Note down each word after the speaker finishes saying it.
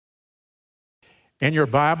In your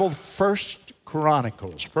Bible, First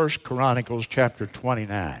Chronicles chapter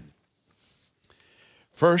 29.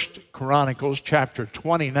 First Chronicles chapter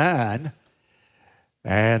 29,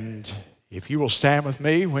 and if you will stand with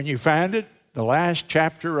me when you find it, the last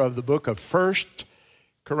chapter of the book of First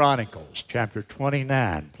Chronicles, chapter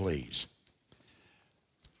 29, please.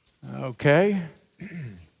 Okay.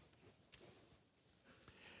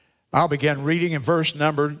 I'll begin reading in verse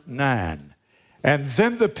number 9. And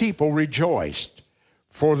then the people rejoiced,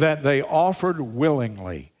 for that they offered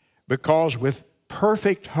willingly, because with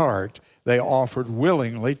perfect heart they offered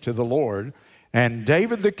willingly to the Lord. And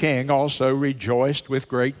David the king also rejoiced with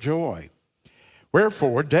great joy.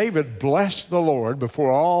 Wherefore David blessed the Lord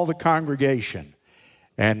before all the congregation.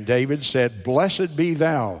 And David said, Blessed be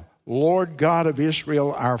thou, Lord God of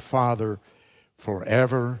Israel, our Father,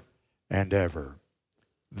 forever and ever.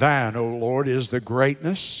 Thine, O Lord, is the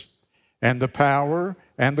greatness and the power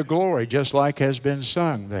and the glory, just like has been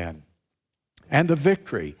sung then, and the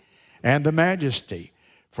victory and the majesty,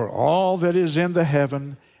 for all that is in the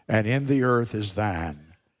heaven and in the earth is thine.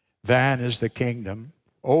 Thine is the kingdom,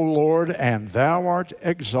 O Lord, and thou art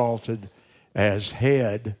exalted as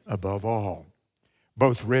head above all.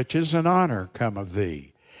 Both riches and honor come of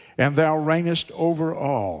thee, and thou reignest over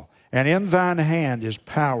all. And in thine hand is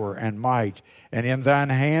power and might, and in thine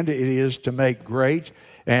hand it is to make great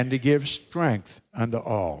and to give strength unto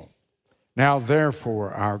all. Now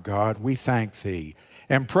therefore, our God, we thank thee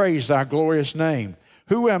and praise thy glorious name.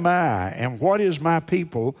 Who am I, and what is my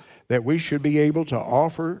people, that we should be able to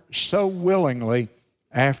offer so willingly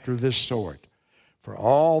after this sort? For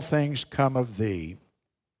all things come of thee,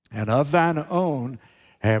 and of thine own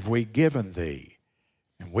have we given thee.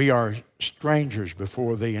 And we are strangers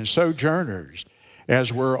before thee, and sojourners,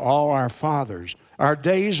 as were all our fathers. Our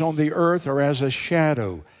days on the earth are as a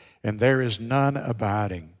shadow, and there is none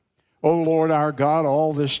abiding. O Lord our God,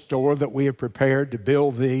 all this store that we have prepared to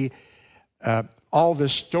build thee, all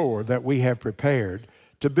this store that we have prepared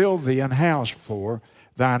to build thee an house for,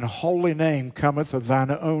 thine holy name cometh of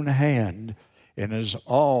thine own hand, and is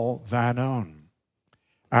all thine own.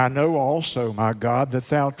 I know also, my God, that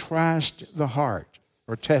thou triest the heart,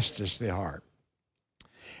 or testest the heart,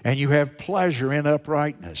 and you have pleasure in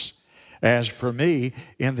uprightness. As for me,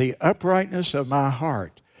 in the uprightness of my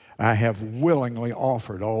heart, I have willingly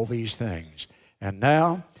offered all these things. And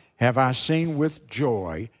now have I seen with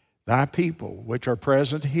joy thy people, which are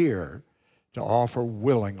present here, to offer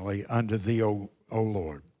willingly unto thee, O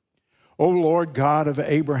Lord. O Lord God of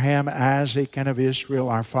Abraham, Isaac, and of Israel,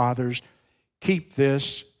 our fathers, keep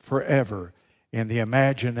this forever in the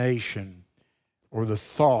imagination or the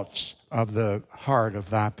thoughts of the heart of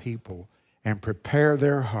thy people, and prepare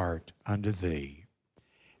their heart unto thee.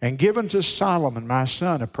 And give unto Solomon my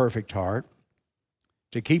son a perfect heart,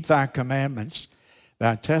 to keep thy commandments,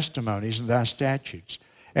 thy testimonies, and thy statutes,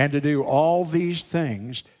 and to do all these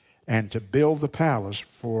things, and to build the palace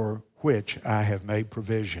for which I have made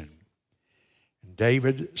provision. And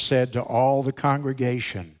David said to all the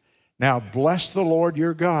congregation, Now bless the Lord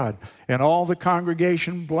your God. And all the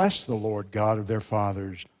congregation blessed the Lord God of their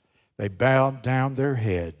fathers. They bowed down their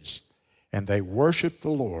heads, and they worshiped the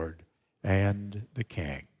Lord and the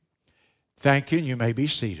King. Thank you, and you may be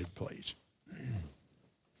seated, please.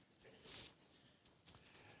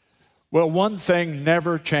 Well, one thing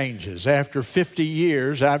never changes. After 50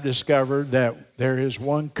 years, I've discovered that there is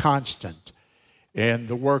one constant in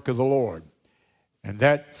the work of the Lord. And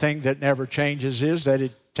that thing that never changes is that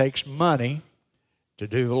it takes money to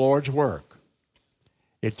do the Lord's work.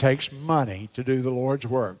 It takes money to do the Lord's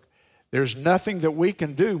work. There's nothing that we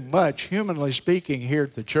can do much, humanly speaking, here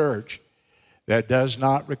at the church that does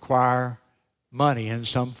not require money in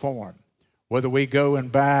some form. Whether we go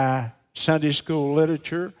and buy Sunday school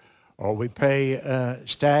literature, or we pay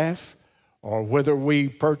staff, or whether we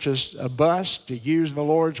purchase a bus to use in the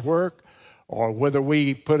Lord's work, or whether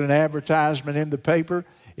we put an advertisement in the paper,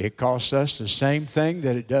 it costs us the same thing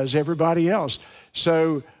that it does everybody else.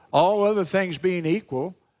 So all other things being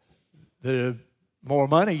equal, the more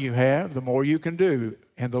money you have, the more you can do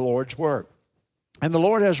in the Lord's work. And the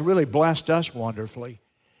Lord has really blessed us wonderfully.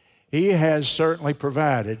 He has certainly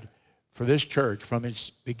provided for this church from its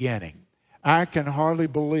beginning. I can hardly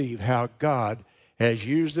believe how God has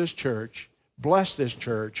used this church, blessed this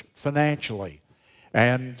church financially.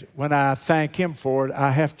 And when I thank Him for it,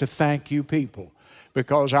 I have to thank you people,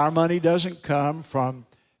 because our money doesn't come from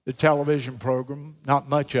the television program, not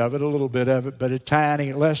much of it, a little bit of it, but a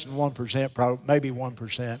tiny, less than 1%, probably, maybe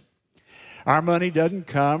 1%. Our money doesn't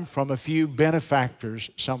come from a few benefactors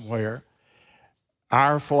somewhere.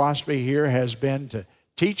 Our philosophy here has been to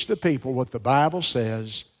teach the people what the Bible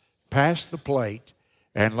says, pass the plate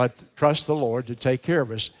and trust the Lord to take care of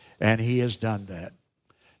us, and He has done that.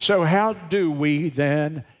 So how do we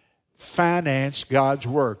then finance God's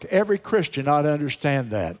work? Every Christian ought to understand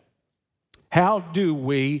that. How do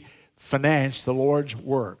we finance the Lord's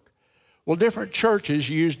work? Well, different churches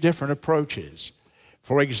use different approaches.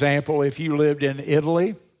 For example, if you lived in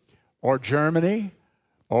Italy or Germany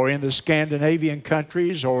or in the Scandinavian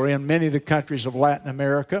countries or in many of the countries of Latin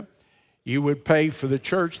America, you would pay for the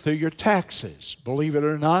church through your taxes. Believe it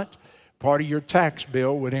or not, part of your tax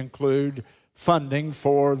bill would include funding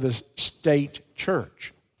for the state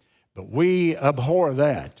church. But we abhor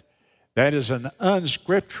that. That is an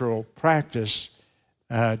unscriptural practice,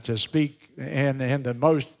 to speak in the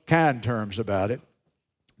most kind terms about it.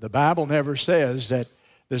 The Bible never says that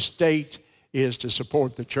the state is to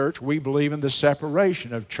support the church. We believe in the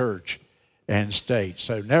separation of church and state.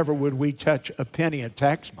 So never would we touch a penny of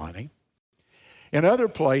tax money. In other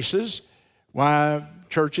places, why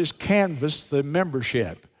churches canvass the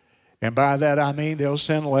membership. And by that I mean they'll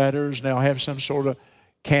send letters and they'll have some sort of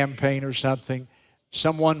campaign or something.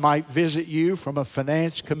 Someone might visit you from a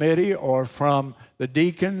finance committee or from the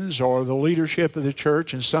deacons or the leadership of the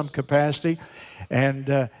church in some capacity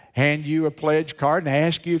and hand you a pledge card and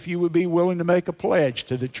ask you if you would be willing to make a pledge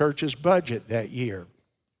to the church's budget that year.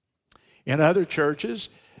 In other churches,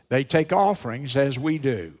 they take offerings as we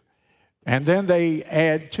do. And then they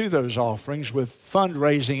add to those offerings with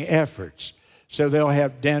fundraising efforts. So they'll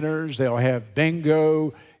have dinners, they'll have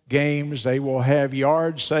bingo games, they will have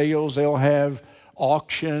yard sales, they'll have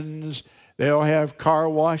auctions, they'll have car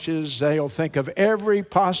washes, they'll think of every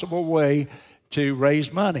possible way to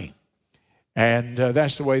raise money. And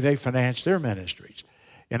that's the way they finance their ministries.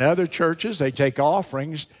 In other churches, they take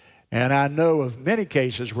offerings, and I know of many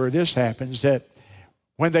cases where this happens, that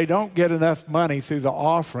when they don't get enough money through the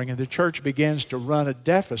offering and the church begins to run a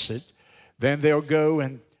deficit, then they'll go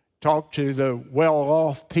and talk to the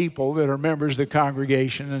well-off people that are members of the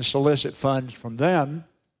congregation and solicit funds from them.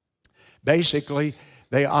 Basically,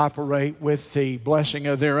 they operate with the blessing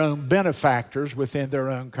of their own benefactors within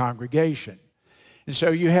their own congregation. And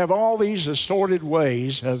so you have all these assorted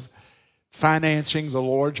ways of financing the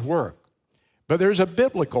Lord's work. But there's a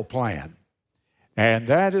biblical plan. And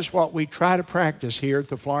that is what we try to practice here at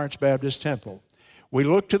the Florence Baptist Temple. We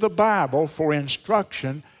look to the Bible for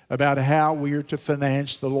instruction about how we are to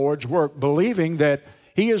finance the Lord's work, believing that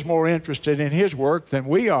He is more interested in His work than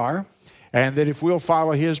we are, and that if we'll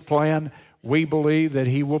follow His plan, we believe that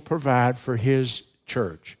He will provide for His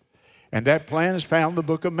church. And that plan is found in the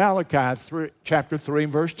book of Malachi, chapter 3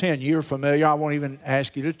 and verse 10. You're familiar. I won't even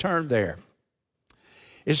ask you to turn there.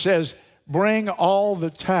 It says, bring all the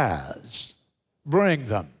tithes. Bring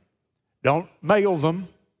them. Don't mail them.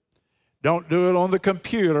 Don't do it on the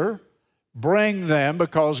computer. Bring them,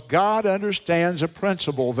 because God understands a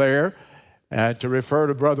principle there. To refer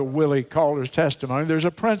to Brother Willie Calder's testimony, there's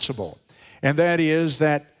a principle. And that is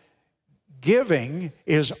that giving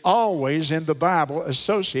is always in the Bible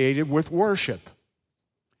associated with worship.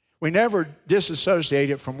 We never disassociate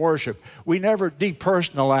it from worship. We never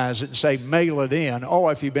depersonalize it and say, mail it in. Oh,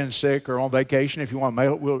 if you've been sick or on vacation, if you want to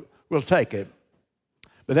mail it, we'll take it.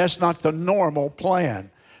 But that's not the normal plan.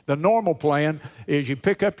 The normal plan is you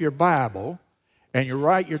pick up your Bible and you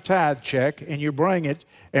write your tithe check and you bring it,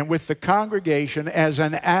 and with the congregation as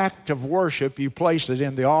an act of worship, you place it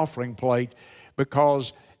in the offering plate,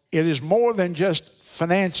 because it is more than just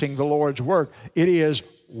financing the Lord's work. It is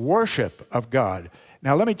worship of God.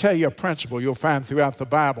 Now, let me tell you a principle you'll find throughout the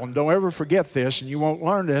Bible, and don't ever forget this, and you won't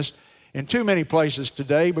learn this in too many places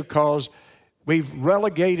today, because we've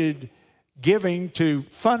relegated giving to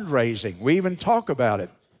fundraising. We even talk about it.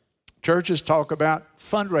 Churches talk about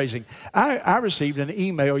fundraising. I received an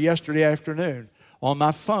email yesterday afternoon on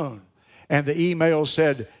my phone, and the email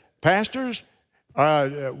said, Pastors,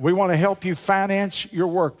 we want to help you finance your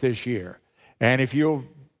work this year. And if you'll,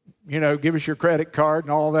 give us your credit card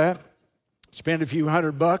and all that, spend a few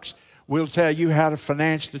 $100, we'll tell you how to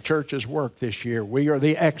finance the church's work this year. We are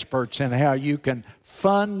the experts in how you can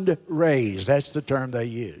fundraise. That's the term they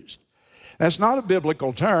used. That's not a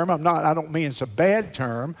biblical term. I don't mean it's a bad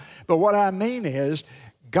term, but what I mean is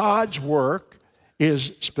God's work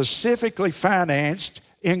is specifically financed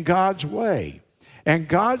in God's way. And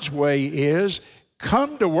God's way is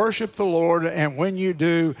come to worship the Lord, and when you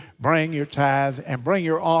do, bring your tithe and bring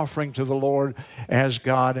your offering to the Lord as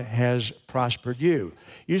God has prospered you.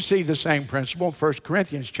 You see the same principle in 1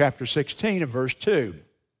 Corinthians chapter 16 and verse 2.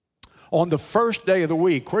 On the first day of the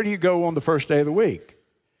week, where do you go on the first day of the week?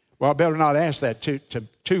 Well, I better not ask that to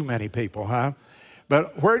too many people, huh?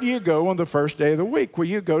 But where do you go on the first day of the week? Well,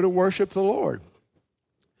 you go to worship the Lord.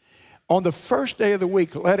 On the first day of the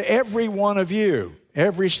week, let every one of you,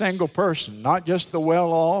 every single person, not just the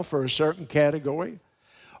well-off or a certain category,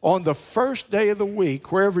 on the first day of the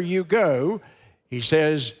week, wherever you go, he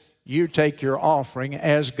says, you take your offering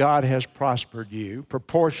as God has prospered you,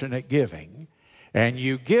 proportionate giving, and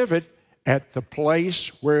you give it at the place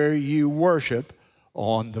where you worship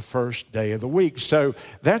on the first day of the week. So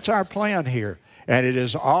that's our plan here. And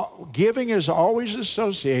giving is always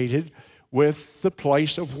associated with the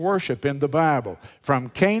place of worship in the Bible. From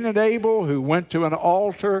Cain and Abel, who went to an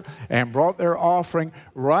altar and brought their offering,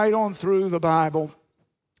 right on through the Bible,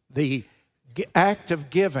 the act of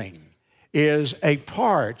giving is a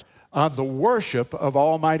part of the worship of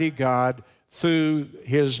Almighty God through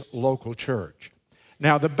His local church.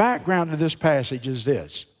 Now, the background of this passage is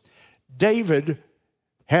this. David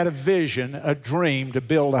had a vision, a dream to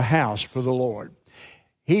build a house for the Lord.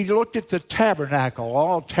 He looked at the tabernacle,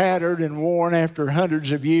 all tattered and worn after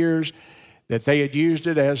hundreds of years, that they had used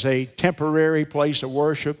it as a temporary place of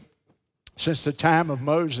worship since the time of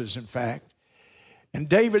Moses, in fact. And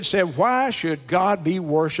David said, why should God be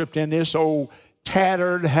worshiped in this old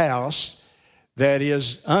tattered house that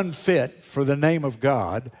is unfit for the name of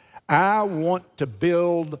God? I want to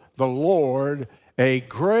build the Lord a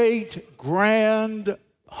great, grand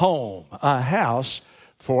home, a house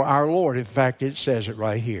for our Lord. In fact, it says it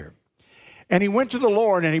right here. And he went to the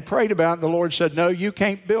Lord and he prayed about it. And the Lord said, no, you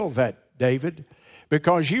can't build that, David,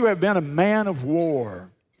 because you have been a man of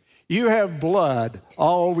war. You have blood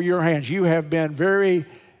all over your hands. You have been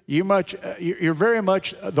you're very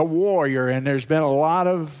much the warrior, and there's been a lot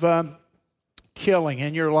of killing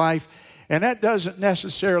in your life, and that doesn't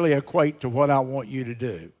necessarily equate to what I want you to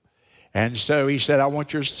do. And so he said, I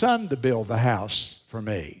want your son to build the house for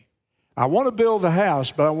me. I want to build the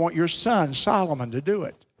house, but I want your son, Solomon, to do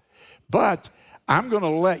it. But I'm going to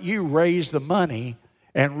let you raise the money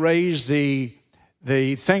and raise the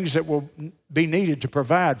things that will be needed to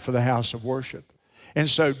provide for the house of worship. And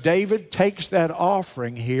so David takes that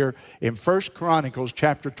offering here in 1 Chronicles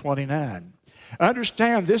chapter 29.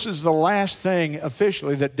 Understand, this is the last thing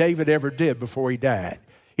officially that David ever did before he died.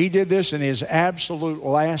 He did this in his absolute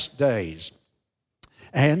last days.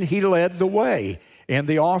 And he led the way in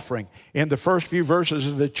the offering. In the first few verses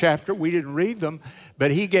of the chapter, we didn't read them,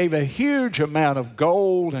 but he gave a huge amount of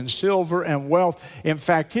gold and silver and wealth. In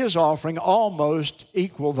fact, his offering almost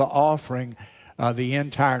equaled the offering of the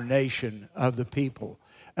entire nation of the people.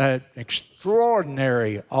 An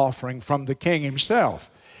extraordinary offering from the king himself.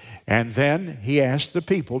 And then he asked the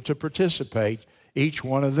people to participate, each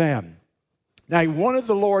one of them. Now, he wanted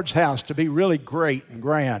the Lord's house to be really great and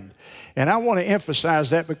grand. And I want to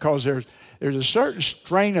emphasize that because there's a certain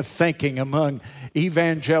strain of thinking among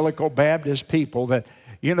evangelical Baptist people that,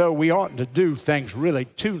 we oughtn't to do things really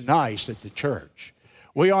too nice at the church.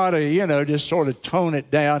 We ought to, just sort of tone it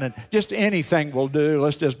down, and just anything will do.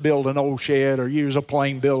 Let's just build an old shed or use a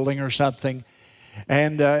plain building or something.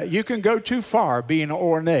 And you can go too far being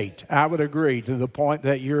ornate, I would agree, to the point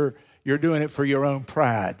that you're doing it for your own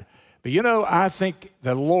pride. But I think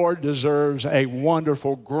the Lord deserves a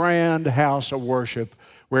wonderful, grand house of worship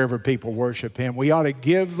wherever people worship Him. We ought to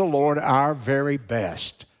give the Lord our very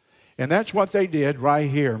best. And that's what they did right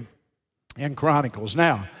here in Chronicles.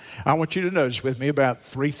 Now, I want you to notice with me about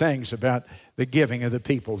three things about the giving of the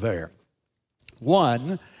people there.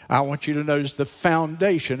 One, I want you to notice the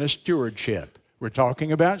foundation of stewardship. We're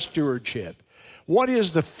talking about stewardship. What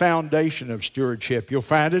is the foundation of stewardship? You'll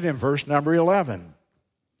find it in verse number 11.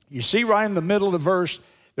 You see right in the middle of the verse,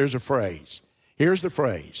 there's a phrase. Here's the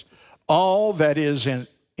phrase. All that is in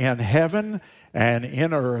heaven and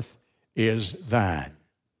in earth is thine.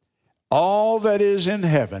 All that is in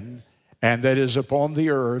heaven and that is upon the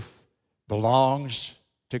earth belongs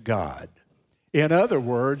to God. In other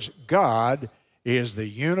words, God is the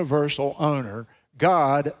universal owner.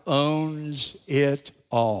 God owns it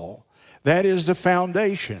all. That is the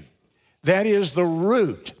foundation. That is the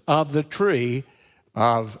root of the tree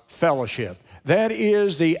of fellowship. That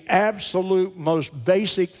is the absolute most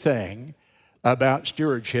basic thing about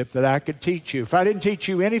stewardship that I could teach you. If I didn't teach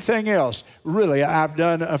you anything else, really, I've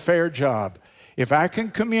done a fair job. If I can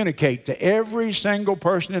communicate to every single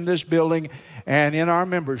person in this building and in our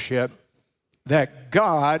membership that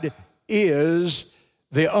God is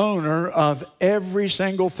the owner of every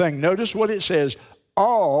single thing. Notice what it says,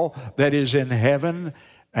 all that is in heaven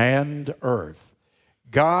and earth.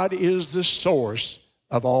 God is the source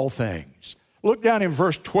of all things. Look down in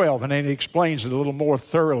verse 12, and then it explains it a little more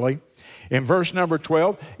thoroughly. In verse number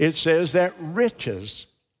 12, it says that riches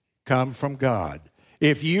come from God.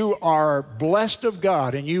 If you are blessed of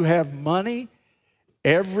God and you have money,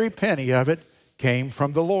 every penny of it came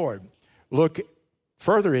from the Lord. look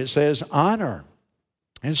further, it says honor.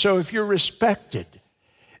 And so if you're respected,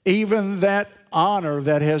 even that honor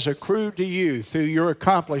that has accrued to you through your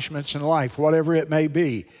accomplishments in life, whatever it may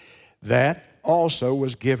be, that also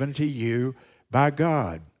was given to you by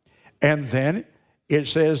God. And then it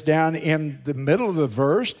says down in the middle of the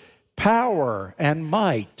verse, power and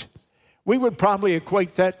might. We would probably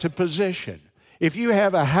equate that to position. If you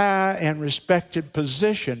have a high and respected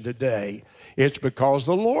position today, it's because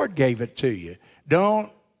the Lord gave it to you.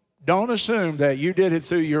 Don't assume that you did it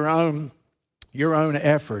through your own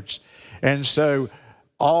efforts. And so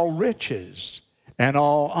all riches and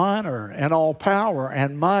all honor and all power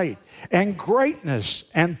and might and greatness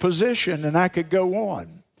and position, and I could go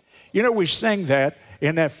on. You know, we sing that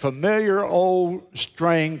in that familiar old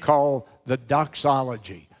strain called the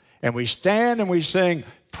doxology. And we stand and we sing,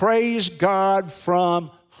 praise God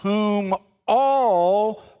from whom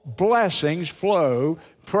all blessings flow.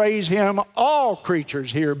 Praise him, all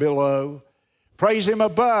creatures here below. Praise him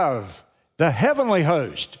above the heavenly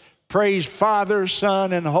host. Praise Father,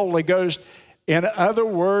 Son, and Holy Ghost. In other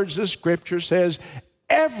words, the scripture says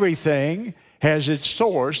everything has its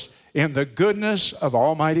source in the goodness of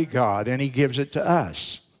Almighty God, and he gives it to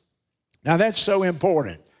us. Now that's so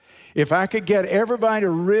important. If I could get everybody to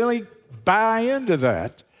really buy into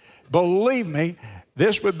that, believe me,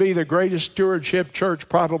 this would be the greatest stewardship church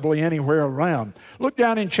probably anywhere around. Look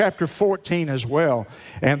down in chapter 14 as well,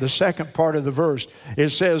 and the second part of the verse.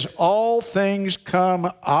 It says, all things come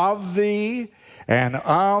of thee, and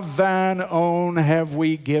of thine own have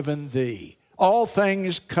we given thee. All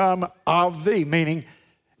things come of thee, meaning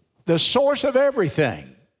the source of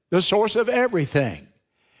everything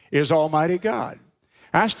is Almighty God.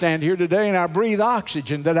 I stand here today and I breathe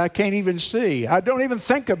oxygen that I can't even see. I don't even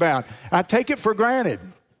think about. I take it for granted.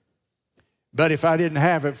 But if I didn't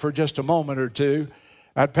have it for just a moment or two,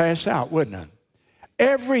 I'd pass out, wouldn't I?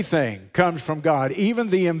 Everything comes from God, even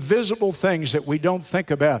the invisible things that we don't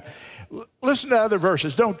think about. Listen to other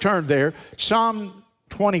verses. Don't turn there. Psalm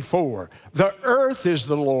 24. The earth is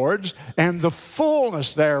the Lord's, and the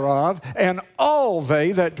fullness thereof, and all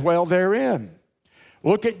they that dwell therein.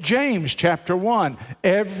 Look at James chapter 1.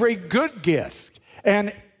 Every good gift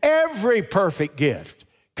and every perfect gift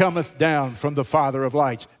cometh down from the Father of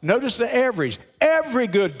lights. Notice the everys. Every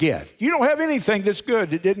good gift. You don't have anything that's good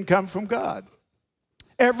that didn't come from God.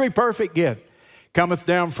 Every perfect gift cometh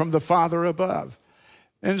down from the Father above.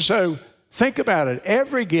 And so think about it.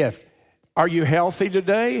 Every gift. Are you healthy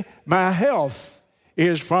today? My health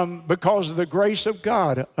is because of the grace of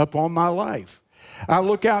God upon my life. I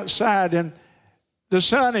look outside and the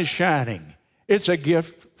sun is shining. It's a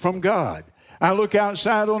gift from God. I look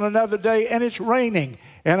outside on another day and it's raining.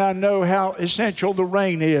 And I know how essential the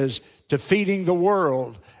rain is to feeding the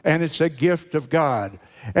world. And it's a gift of God.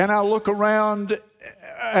 And I look around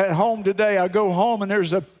at home today. I go home and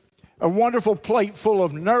there's a wonderful plate full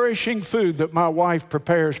of nourishing food that my wife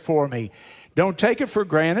prepares for me. Don't take it for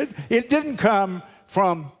granted. It didn't come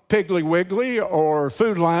from Piggly Wiggly or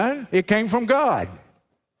Food Line. It came from God.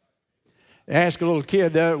 I asked a little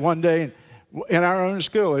kid one day in our own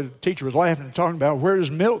school, the teacher was laughing and talking about where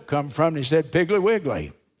does milk come from? And he said, Piggly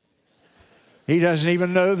Wiggly. He doesn't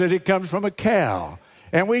even know that it comes from a cow.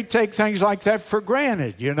 And we take things like that for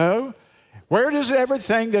granted, you know. Where does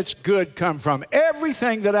everything that's good come from?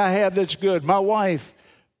 Everything that I have that's good, my wife,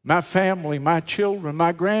 my family, my children,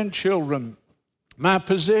 my grandchildren, my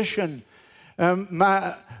position,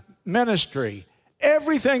 my ministry,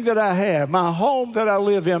 everything that I have, my home that I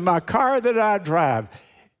live in, my car that I drive,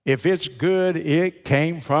 if it's good, it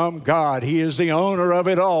came from God. He is the owner of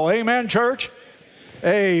it all. Amen, church?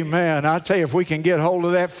 Amen. I tell you, if we can get hold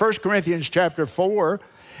of that, 1 Corinthians chapter 4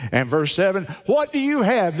 and verse 7, what do you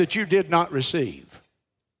have that you did not receive?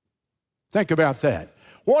 Think about that.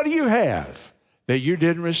 What do you have that you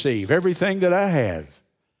didn't receive? Everything that I have,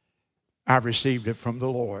 I've received it from the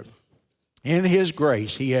Lord. In his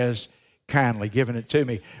grace, he has kindly given it to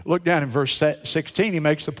me. Look down in verse 16, he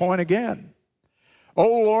makes the point again. O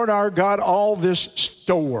Lord our God, all this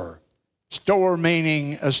store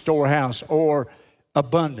meaning a storehouse or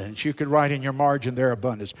abundance. You could write in your margin there,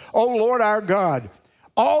 abundance. O Lord our God,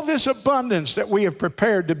 all this abundance that we have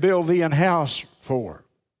prepared to build thee an house for,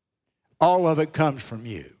 all of it comes from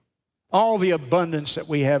you. All the abundance that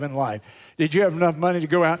we have in life. Did you have enough money to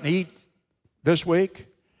go out and eat this week?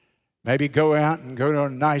 Maybe go out and go to a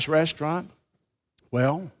nice restaurant?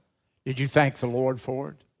 Well, did you thank the Lord for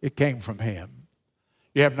it? It came from him.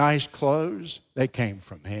 You have nice clothes? They came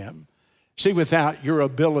from him. See, without your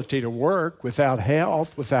ability to work, without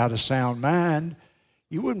health, without a sound mind,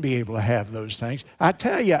 you wouldn't be able to have those things. I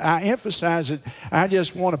tell you, I emphasize it. I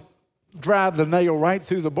just want to drive the nail right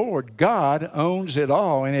through the board. God owns it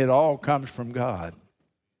all, and it all comes from God.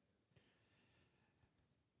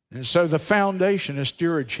 And so the foundation of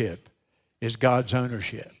stewardship is God's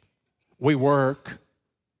ownership. We work,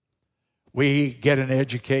 we get an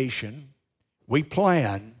education, we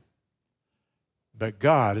plan, but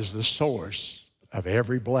God is the source of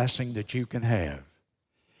every blessing that you can have.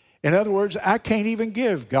 In other words, I can't even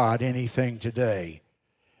give God anything today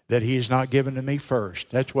that He has not given to me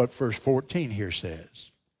first. That's what verse 14 here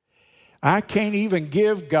says. I can't even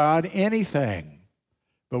give God anything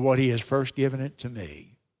but what He has first given it to me.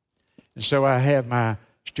 And so I have my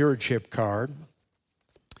stewardship card,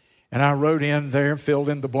 and I wrote in there, filled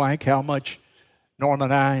in the blank, how much Norma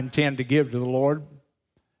and I intend to give to the Lord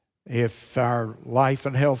if our life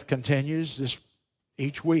and health continues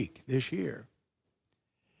each week this year.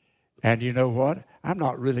 And you know what? I'm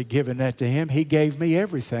not really giving that to Him. He gave me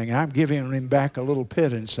everything. I'm giving Him back a little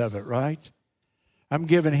pittance of it, right? I'm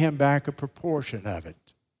giving Him back a proportion of it,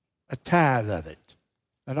 a tithe of it,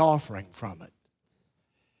 an offering from it.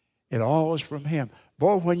 It all is from Him.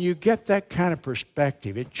 Boy, when you get that kind of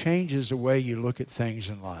perspective, it changes the way you look at things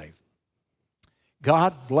in life.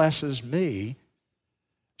 God blesses me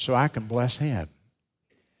so I can bless Him.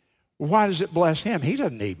 Well, why does it bless Him? He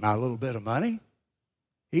doesn't need my little bit of money.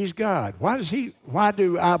 He's God. Why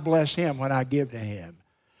do I bless Him when I give to Him?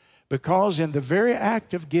 Because in the very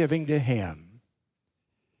act of giving to Him,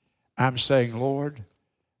 I'm saying, Lord,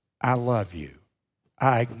 I love You.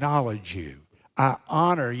 I acknowledge You. I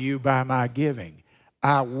honor You by my giving.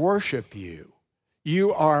 I worship You.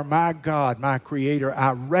 You are my God, my Creator.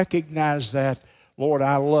 I recognize that, Lord,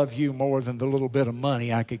 I love You more than the little bit of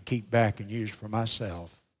money I could keep back and use for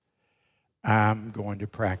myself. I'm going to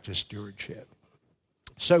practice stewardship.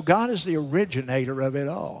 So God is the originator of it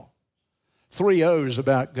all. 3 O's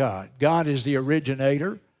about God. God is the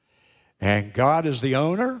originator, and God is the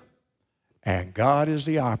owner, and God is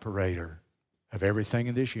the operator of everything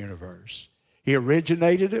in this universe. He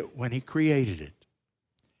originated it when He created it.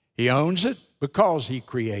 He owns it because He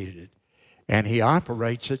created it. And He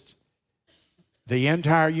operates it, the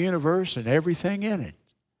entire universe and everything in it.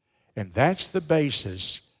 And that's the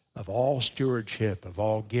basis of all stewardship, of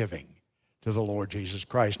all giving to the Lord Jesus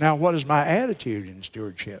Christ. Now, what is my attitude in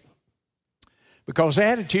stewardship? Because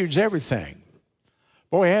attitude's everything.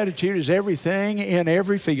 Boy, attitude is everything in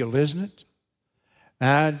every field, isn't it?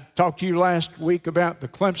 I talked to you last week about the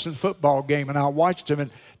Clemson football game, and I watched them. And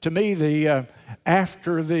to me,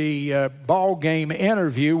 after the ball game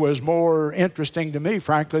interview was more interesting to me,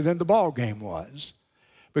 frankly, than the ball game was,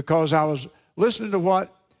 because I was listening to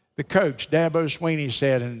what the coach, Dabo Swinney,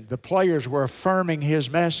 said, and the players were affirming his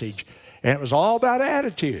message. And it was all about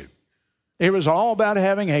attitude. It was all about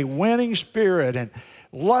having a winning spirit and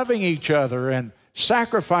loving each other and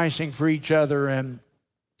sacrificing for each other and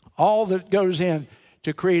all that goes in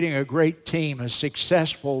to creating a great team, a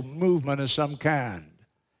successful movement of some kind.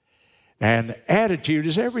 And attitude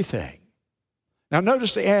is everything. Now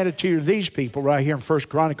notice the attitude of these people right here in 1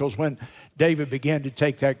 Chronicles when David began to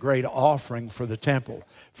take that great offering for the temple.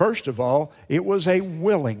 First of all, it was a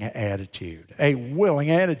willing attitude, a willing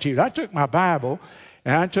attitude. I took my Bible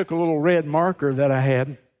and I took a little red marker that I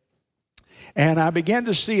had and I began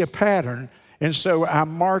to see a pattern, and so I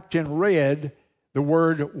marked in red the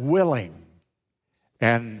word willing.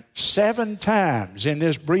 And 7 times in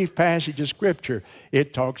this brief passage of Scripture,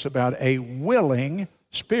 it talks about a willing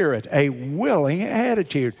spirit, a willing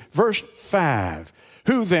attitude. Verse 5,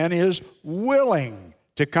 who then is willing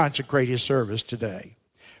to consecrate his service today?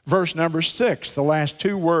 Verse number 6, the last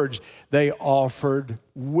 2 words, they offered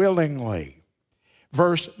willingly.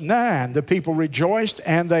 Verse 9, the people rejoiced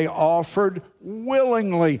and they offered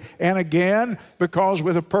willingly. And again, because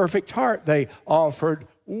with a perfect heart, they offered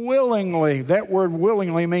willingly. That word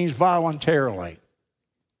willingly means voluntarily.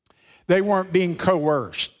 They weren't being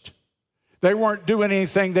coerced. They weren't doing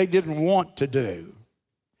anything they didn't want to do.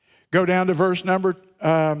 Go down to verse number,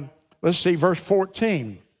 verse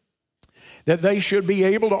 14. That they should be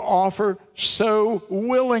able to offer so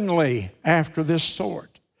willingly after this sort.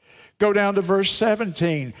 Go down to verse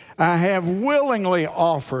 17. I have willingly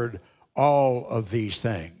offered all of these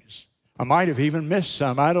things. I might have even missed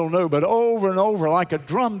some, I don't know, but over and over like a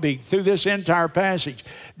drumbeat through this entire passage,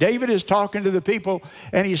 David is talking to the people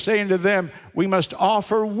and he's saying to them, we must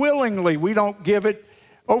offer willingly. We don't give it.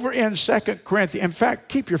 Over in 2 Corinthians, in fact,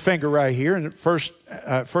 keep your finger right here in First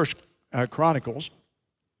Chronicles.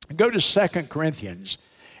 Go to 2 Corinthians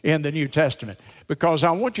in the New Testament, because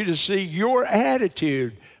I want you to see your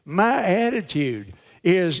attitude, my attitude,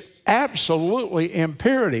 is absolutely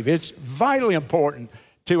imperative. It's vitally important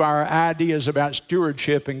to our ideas about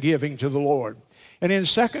stewardship and giving to the Lord. And in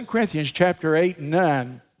 2 Corinthians chapter 8 and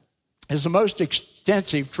 9 is the most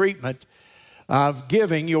extensive treatment of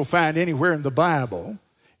giving you'll find anywhere in the Bible.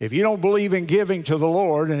 If you don't believe in giving to the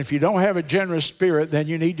Lord, and if you don't have a generous spirit, then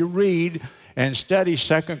you need to read and study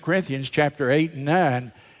 2 Corinthians chapter 8 and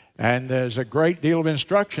 9. And there's a great deal of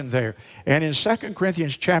instruction there. And in 2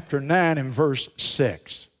 Corinthians chapter 9 and verse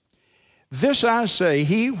 6, this I say,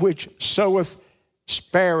 he which soweth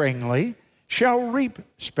sparingly shall reap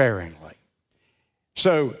sparingly.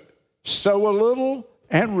 So, sow a little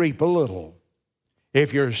and reap a little.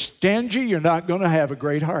 If you're stingy, you're not going to have a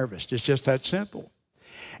great harvest. It's just that simple.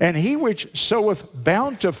 And he which soweth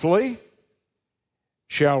bountifully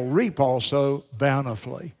shall reap also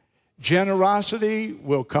bountifully. Generosity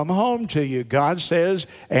will come home to you. God says,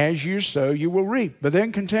 as you sow, you will reap. But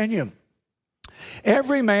then continue.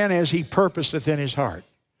 Every man as he purposeth in his heart.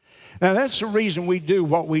 Now, that's the reason we do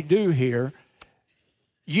what we do here.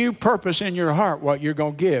 You purpose in your heart what you're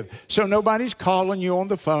going to give. So nobody's calling you on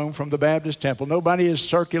the phone from the Baptist temple. Nobody is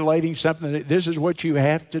circulating something that this is what you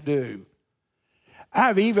have to do.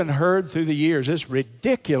 I've even heard through the years this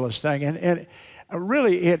ridiculous thing, and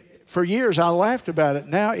really, for years I laughed about it.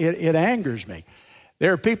 Now it angers me.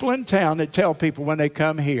 There are people in town that tell people when they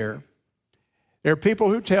come here, there are people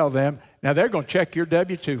who tell them, now they're going to check your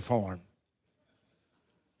W-2 form.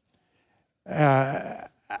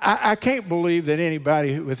 I can't believe that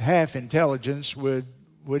anybody with half intelligence would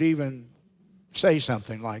even say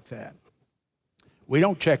something like that. We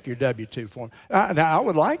don't check your W-2 form. Now, I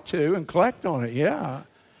would like to and collect on it, yeah.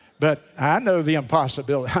 But I know the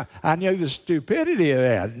impossibility. I know the stupidity of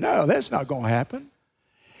that. No, that's not going to happen.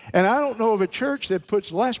 And I don't know of a church that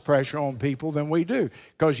puts less pressure on people than we do,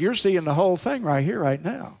 because you're seeing the whole thing right here, right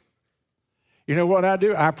now. You know what I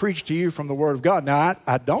do? I preach to you from the Word of God. Now,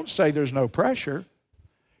 I don't say there's no pressure,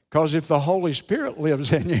 because if the Holy Spirit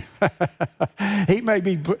lives in you, he may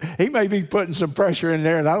be putting some pressure in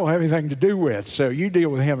there that I don't have anything to do with. So you deal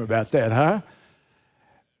with him about that, huh?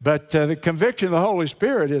 But the conviction of the Holy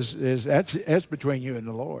Spirit is that's between you and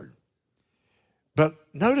the Lord. But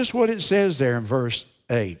notice what it says there in verse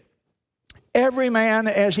 8. Every man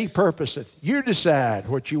as he purposeth. You decide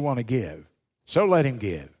what you want to give. So let him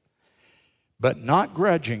give. But not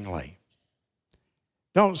grudgingly.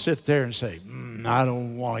 Don't sit there and say, I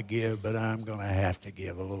don't want to give, but I'm going to have to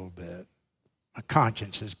give a little bit. My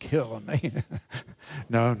conscience is killing me.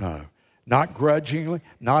 No. Not grudgingly,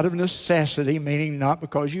 not of necessity, meaning not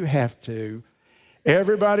because you have to.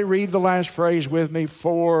 Everybody read the last phrase with me.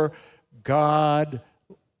 For God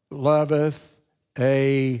loveth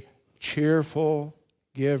a cheerful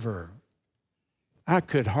giver. I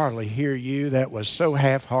could hardly hear you. That was so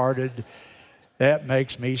half-hearted. That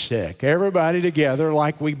makes me sick. Everybody together,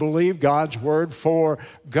 like we believe God's word, for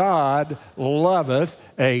God loveth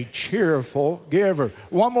a cheerful giver.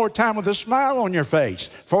 One more time with a smile on your face.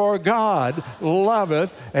 For God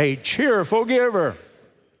loveth a cheerful giver.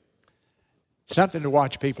 Something to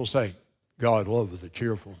watch people say, God loveth a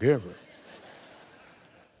cheerful giver.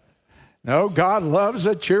 No, God loves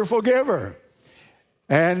a cheerful giver.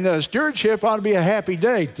 And stewardship ought to be a happy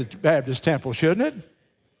day at the Baptist temple, shouldn't it?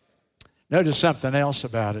 Notice something else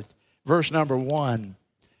about it. Verse number 1,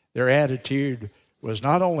 their attitude was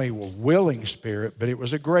not only a willing spirit, but it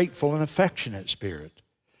was a grateful and affectionate spirit.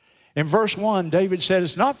 In verse 1, David said,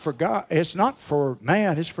 it's not for God, it's not for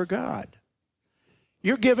man, it's for God.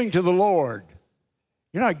 You're giving to the Lord.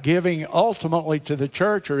 You're not giving ultimately to the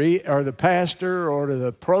church or the pastor or to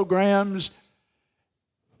the programs.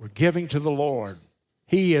 We're giving to the Lord.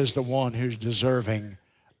 He is the one who's deserving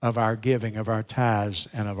of our giving, of our tithes,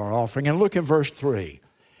 and of our offering. And look in verse 3.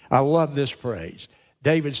 I love this phrase.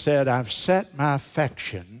 David said, I've set my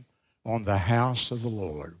affection on the house of the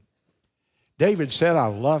Lord. David said, I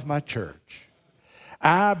love my church.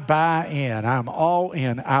 I buy in. I'm all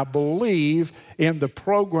in. I believe in the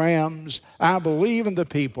programs. I believe in the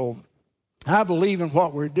people. I believe in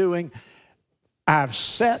what we're doing. I've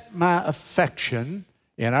set my affection,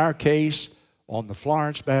 in our case, on the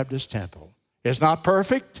Florence Baptist Temple. It's not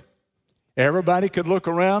perfect. Everybody could look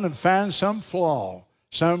around and find some flaw,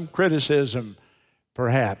 some criticism,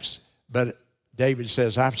 perhaps. But David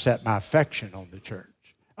says, I've set my affection on the church.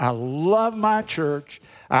 I love my church.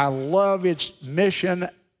 I love its mission.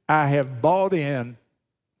 I have bought in.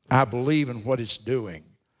 I believe in what it's doing.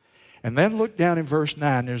 And then look down in verse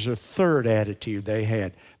 9. There's a third attitude they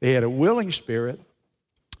had. They had a willing spirit.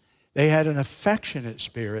 They had an affectionate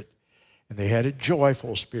spirit. And they had a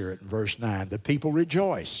joyful spirit in verse 9. The people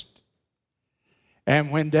rejoiced. And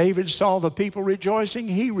when David saw the people rejoicing,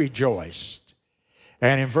 he rejoiced.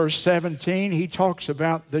 And in verse 17, he talks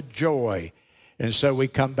about the joy. And so we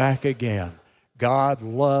come back again. God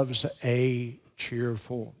loves a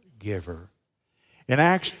cheerful giver. In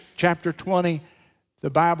Acts chapter 20, the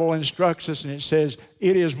Bible instructs us and it says,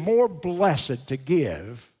 it is more blessed to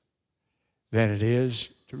give than it is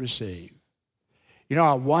to receive. You know,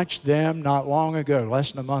 I watched them not long ago,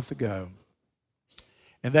 less than a month ago,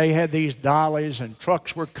 and they had these dollies and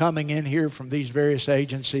trucks were coming in here from these various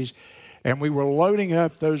agencies, and we were loading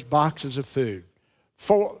up those boxes of food.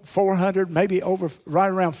 400, maybe over, right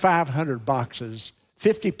around 500 boxes,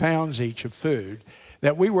 50 pounds each of food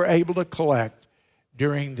that we were able to collect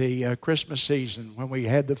during the Christmas season when we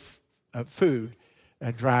had the food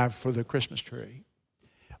drive for the Christmas tree.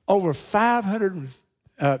 Over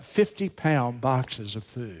 550-pound boxes of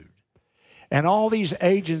food. And all these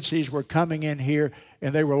agencies were coming in here,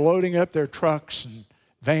 and they were loading up their trucks and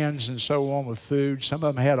vans and so on with food. Some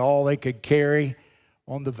of them had all they could carry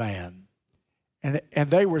on the van. And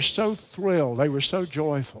they were so thrilled. They were so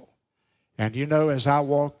joyful. And you know, as I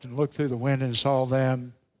walked and looked through the window and saw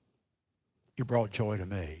them, it brought joy to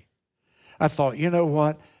me. I thought, you know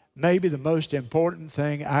what? Maybe the most important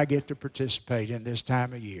thing I get to participate in this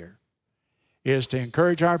time of year is to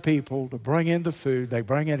encourage our people to bring in the food. They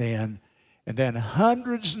bring it in, and then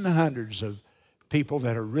hundreds and hundreds of people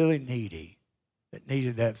that are really needy, that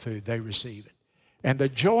needed that food, they receive it. And the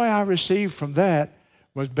joy I received from that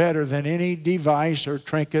was better than any device or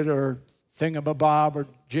trinket or thingamabob or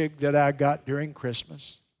jig that I got during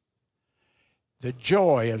Christmas. The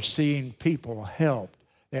joy of seeing people helped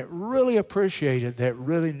that really appreciated, that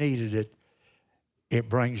really needed it, it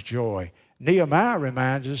brings joy. Nehemiah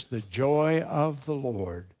reminds us the joy of the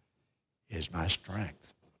Lord is my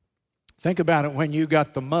strength. Think about it when you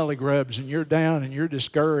got the mully grubs and you're down and you're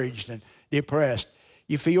discouraged and depressed.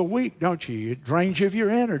 You feel weak, don't you? It drains you of your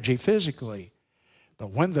energy physically.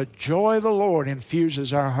 But when the joy of the Lord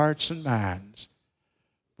infuses our hearts and minds,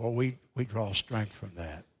 well, we draw strength from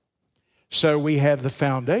that. So we have the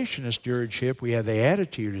foundation of stewardship. We have the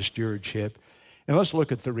attitude of stewardship. And let's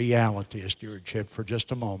look at the reality of stewardship for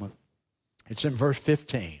just a moment. It's in verse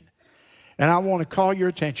 15. And I want to call your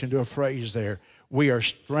attention to a phrase there. We are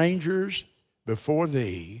strangers before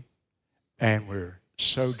thee, and we're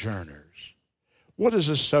sojourners. What is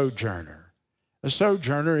a sojourner? A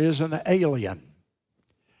sojourner is an alien.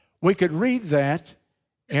 We could read that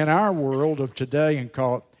in our world of today and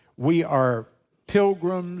call it, we are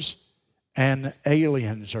pilgrims and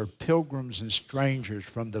aliens, or pilgrims and strangers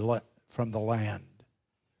from the land.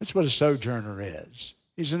 That's what a sojourner is.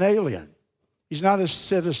 He's an alien. He's not a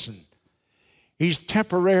citizen. He's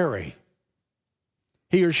temporary.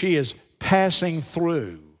 He or she is passing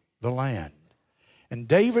through the land. And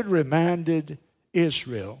David reminded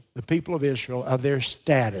Israel, the people of Israel, of their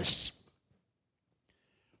status.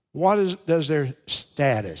 What is their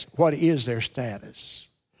status? What is their status?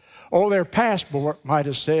 Oh, their passport might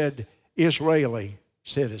have said Israeli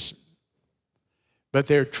citizen. But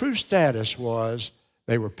their true status was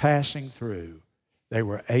they were passing through. They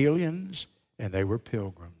were aliens and they were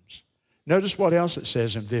pilgrims. Notice what else it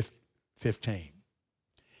says in 15.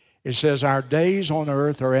 It says, our days on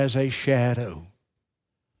earth are as a shadow.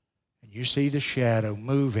 And you see the shadow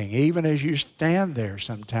moving. Even as you stand there,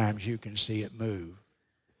 sometimes you can see it move.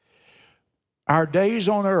 Our days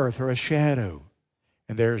on earth are a shadow,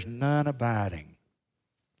 and there's none abiding.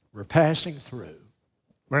 We're passing through.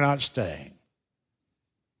 We're not staying.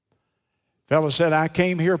 Fellow said, I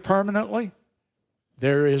came here permanently.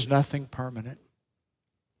 There is nothing permanent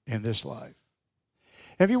in this life.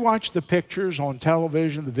 Have you watched the pictures on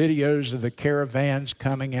television, the videos of the caravans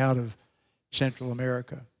coming out of Central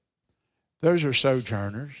America? Those are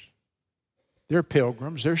sojourners. They're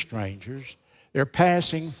pilgrims. They're strangers. They're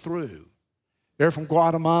passing through. They're from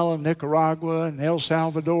Guatemala, Nicaragua, and El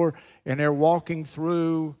Salvador, and they're walking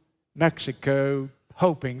through Mexico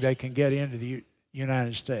hoping they can get into the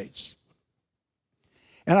United States.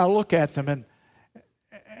 And I look at them, and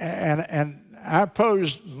I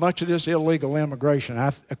oppose much of this illegal immigration.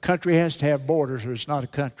 A country has to have borders or it's not a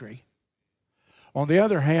country. On the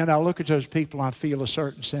other hand, I look at those people and I feel a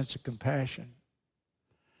certain sense of compassion.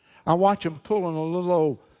 I watch them pulling a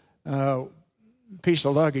little old piece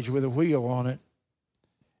of luggage with a wheel on it,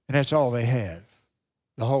 and that's all they have,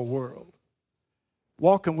 the whole world.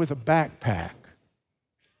 Walking with a backpack.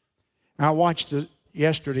 I watched it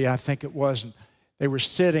yesterday, I think it was, and they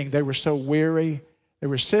were so weary. They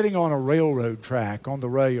were sitting on a railroad track on the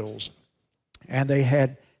rails, and they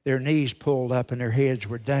had their knees pulled up and their heads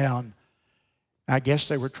were down. I guess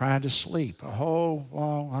they were trying to sleep, a whole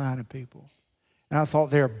long line of people. And I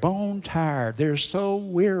thought, they're bone tired. They're so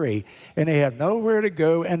weary. And they have nowhere to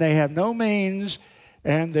go, and they have no means,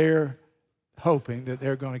 and they're hoping that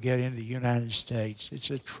they're going to get into the United States. It's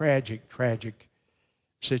a tragic, tragic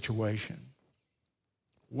situation.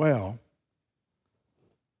 Well,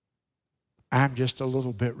 I'm just a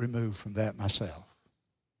little bit removed from that myself.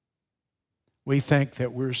 We think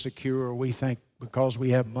that we're secure. We think because we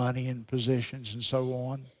have money and positions and so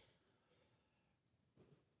on.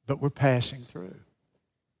 But we're passing through.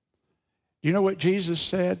 You know what Jesus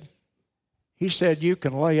said? He said you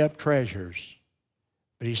can lay up treasures,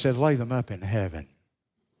 but he said lay them up in heaven.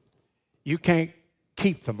 You can't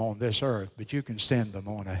keep them on this earth, but you can send them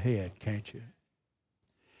on ahead, can't you?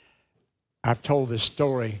 I've told this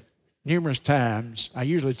story numerous times. I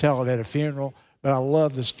usually tell it at a funeral, but I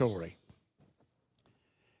love the story.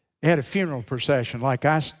 They had a funeral procession. Like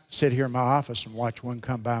I sit here in my office and watch one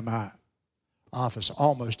come by my office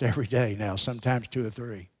almost every day now, sometimes 2 or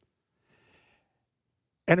 3.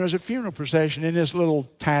 And there was a funeral procession in this little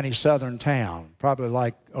tiny southern town, probably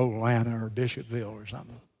like Atlanta or Bishopville or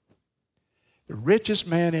something. The richest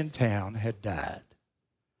man in town had died.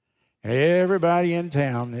 And everybody in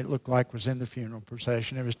town, it looked like, was in the funeral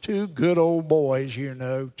procession. There was 2 good old boys,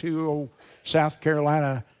 2 old South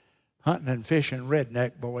Carolina hunting and fishing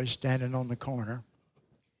redneck boys standing on the corner.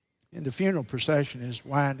 And the funeral procession is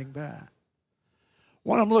winding by.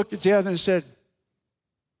 One of them looked at the other and said,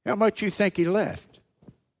 how much you think he left?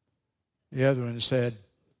 The other one said,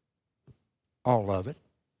 all of it.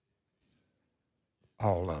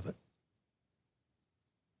 All of it.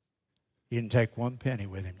 He didn't take 1 penny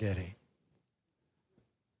with him, did he?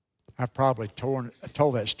 I've probably told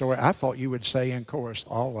that story. I thought you would say in chorus,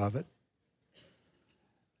 all of it.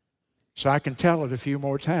 So I can tell it a few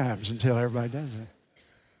more times until everybody does it.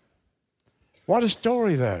 What a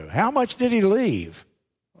story, though. How much did he leave?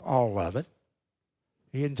 All of it.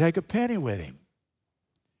 He didn't take a penny with him.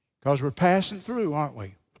 Because we're passing through, aren't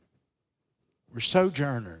we? We're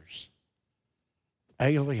sojourners,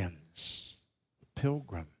 aliens,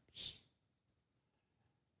 pilgrims.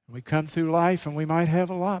 We come through life and we might have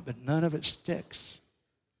a lot, but none of it sticks.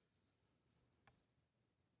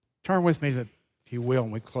 Turn with me, if you will,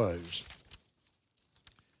 and we close.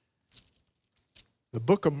 The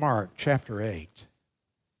book of Mark, chapter 8.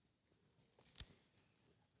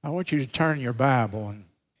 I want you to turn your Bible and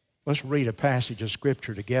let's read a passage of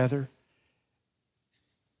Scripture together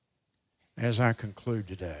as I conclude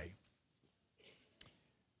today.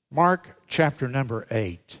 Mark chapter number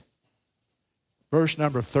 8. Verse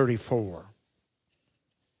number 34.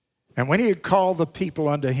 And when he had called the people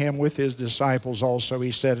unto him with his disciples also,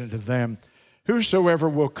 he said unto them, whosoever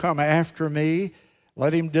will come after me,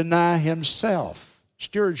 let him deny himself.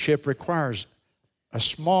 Stewardship requires a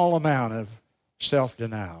small amount of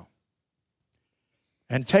self-denial.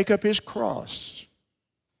 And take up his cross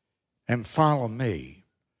and follow me.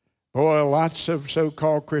 Boy, lots of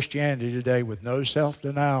so-called Christianity today with no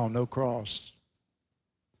self-denial, no cross.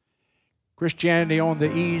 Christianity on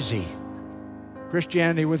the easy.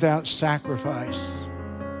 Christianity without sacrifice.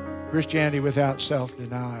 Christianity without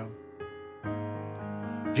self-denial.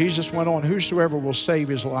 Jesus went on, whosoever will save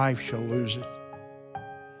his life shall lose it.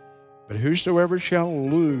 But whosoever shall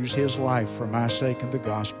lose his life for my sake and the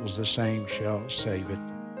gospel's, the same shall save it.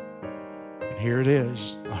 And here it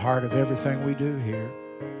is, the heart of everything we do here.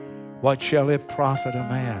 What shall it profit a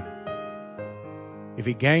man if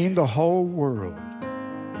he gain the whole world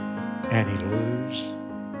and he lose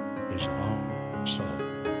his own soul?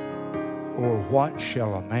 Or what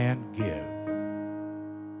shall a man give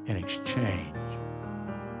in exchange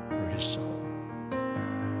for his soul?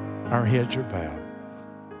 Our heads are bowed.